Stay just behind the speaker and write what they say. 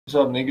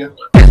What's up, nigga?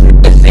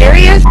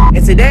 Serious?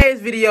 In today's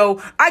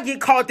video, I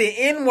get called the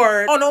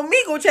N-word on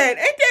Omegle chat.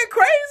 Ain't that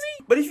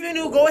crazy? But if you're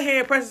new, go ahead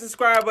and press the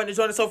subscribe button to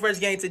join the So Fresh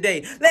gang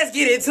today. Let's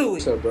get into it.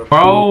 What's up, bro?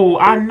 Bro,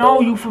 I know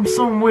you from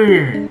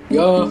somewhere.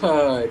 Yo,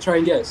 try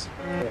and guess.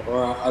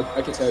 Or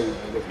I can tell you.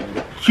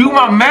 You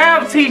my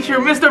math teacher,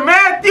 Mr.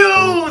 Matthews!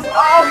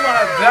 Oh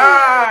my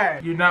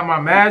god! You're not my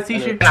math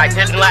teacher? I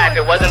didn't laugh,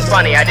 it wasn't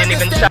funny, I didn't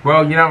even shout.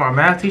 Bro, you're not my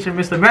math teacher,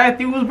 Mr.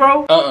 Matthews,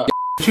 bro?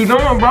 What you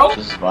doing, bro?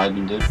 Just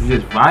vibing, dude. You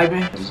just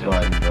vibing? Just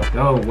vibing,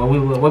 bro. Yo,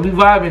 what we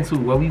vibing to?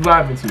 What we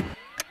vibing to?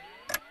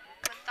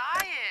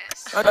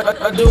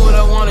 I do what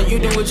I want and you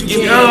do what you can.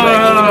 You know,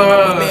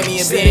 my mammy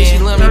and Benny, she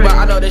love me, but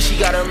I know that she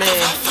got her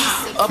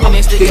man. Up in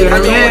this stick, I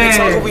don't wanna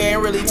talk, but we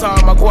ain't really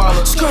talking about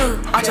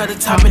guala. I tried to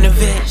top in the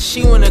vet.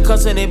 She wanna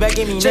cuss and they back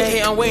in me.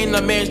 JK, I'm waiting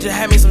on marriage to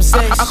have me some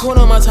sex. I caught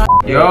on my time.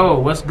 Yo,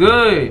 what's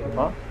good?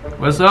 Huh?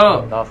 What's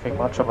up? Nothing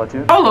much about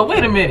you. Hold up,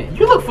 wait a minute.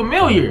 You look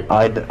familiar.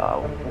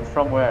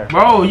 From where?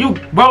 Bro,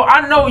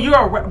 I know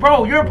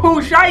you're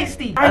Pooh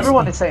Shiesty.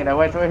 Everyone is saying that.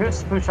 Wait,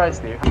 who's Pooh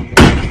Shiesty?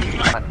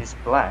 Man, he's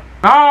black.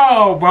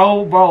 Oh,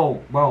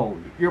 bro.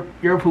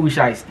 You're Pooh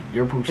Shiesty.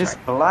 You're Pooh Shiesty. He's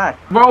black.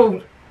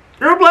 Bro,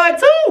 you're black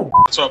too.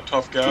 What's up,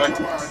 tough guy?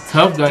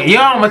 Tough guy. Yo,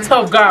 I'm a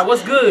tough guy.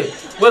 What's good?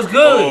 What's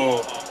good?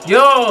 Oh.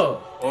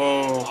 Yo.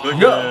 Oh, big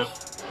Yo. man.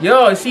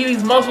 Yo, see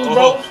these muscles,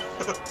 bro?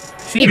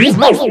 See these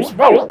muscles,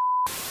 bro?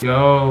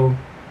 Yo.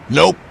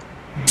 Nope.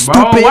 Bro,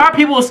 why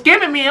people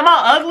skimming me? Am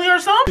I ugly or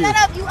something? Shut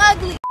up, you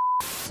ugly.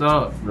 What's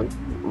up?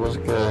 What's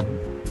good?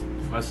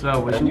 What's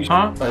up? What you,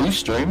 huh? Are you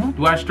streaming?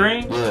 Do I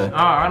stream? Yeah.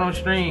 I don't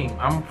stream.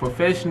 I'm a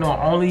professional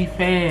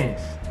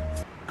OnlyFans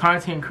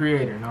content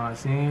creator, know what I'm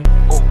saying?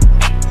 Oh,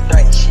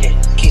 nice shit.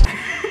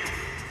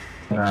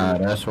 Nah,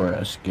 that's where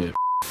I skip.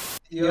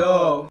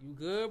 Yo. You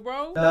good,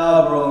 bro?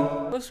 Nah,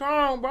 bro. What's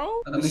wrong,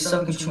 bro? I've been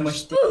sucking too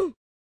much dick.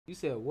 You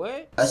said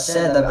what? I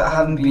said that I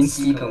haven't been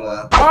sleeping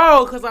well.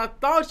 Oh, because I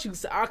thought you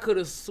said, I could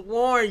have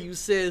sworn you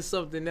said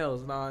something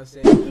else. Know what I'm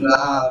saying?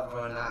 Nah,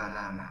 bro,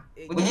 nah.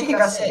 What do you think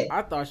I said?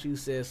 I thought you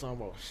said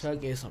something about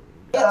sucking something.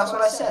 Yeah, that's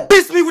what I said.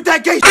 Miss me with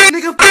that gay shit,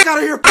 nigga. Fuck out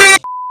of here.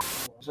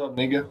 What's up,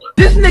 nigga?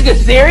 This nigga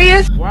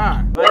serious?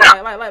 Why?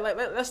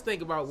 Let's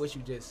think about what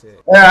you just said.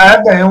 Yeah, I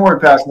have the N-word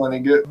pass, my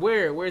nigga.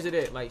 Where's it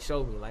at? Like,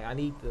 show me. Like, I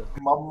need to.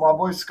 My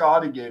boy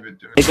Scotty gave it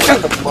to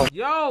me.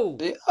 Yo,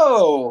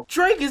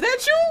 Drake, is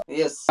that you?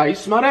 Yes. You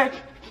smell that?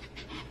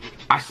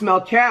 I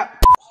smell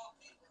cap.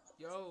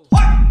 Yo.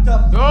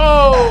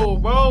 Yo,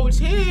 bro,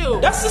 chill.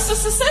 That's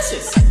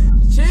suspicious.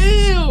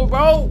 Chill,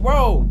 bro.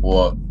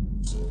 What?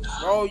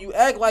 Bro, you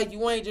act like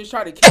you ain't just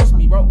trying to kiss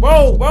me, bro.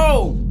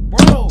 Bro.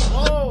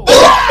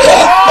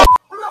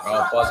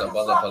 Pause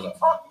up.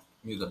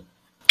 Music.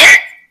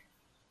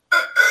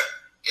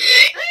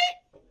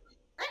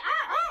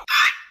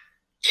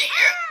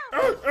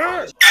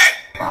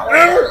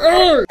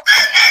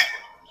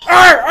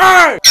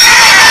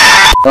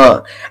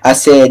 I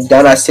said,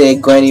 Don, I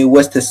said, Granny,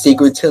 what's the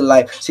secret to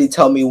life? She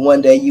told me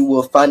one day you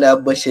will find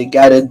out, but you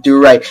gotta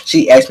do right.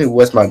 She asked me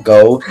what's my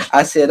goal.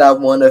 I said, I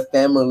want a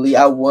family,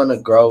 I want to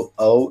grow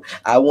old.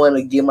 I want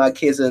to give my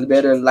kids a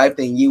better life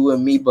than you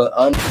and me, but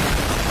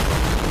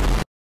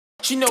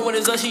She know what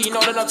is up, she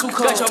know that I'm too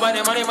cold. Got your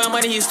body money, my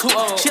money is too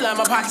old. She like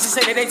my pockets, she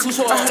say that they too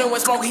short. I heard her when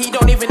smoking, he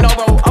don't even know,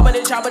 bro. I'm in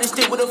the chopper, this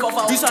stick with a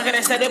fofo. You talking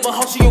that set it, but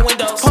hold you your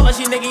windows. Pull up,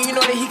 she nigga, you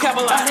know that he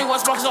capitalized. I heard one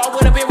smoke, so I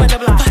went up in with the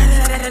block.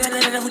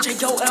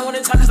 Yo, I wanna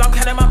talk cause I'm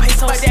counting my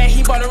pesos. My dad,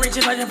 he bought a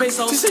riches like a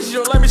peso. She said she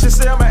don't like me, she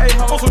say I'm an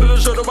a-hole. Also to the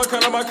shirt, I'm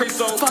counting my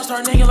peso.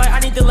 5-star nigga like I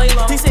need to lay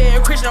low. He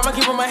said Christian, I'ma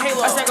give him a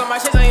halo. I stack on my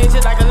chest, I ain't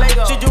just like a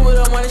Lego. She do what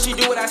I want and she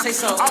do what I say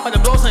so. I'm about to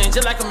blow something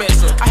just like a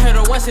missile. I heard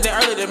her once and then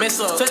early to miss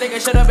up. So they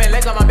can shut up and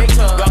let go my big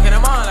toe. Walking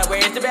them on like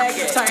where's the bag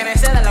at? Talking that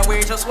set like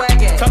where's your swag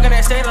at? Talking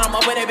that state I'm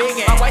up with a big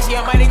game. My wife, she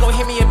might go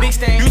hit me a big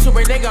stain.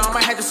 YouTuber nigga, I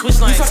might have to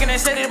switch lanes. You talking that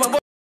set but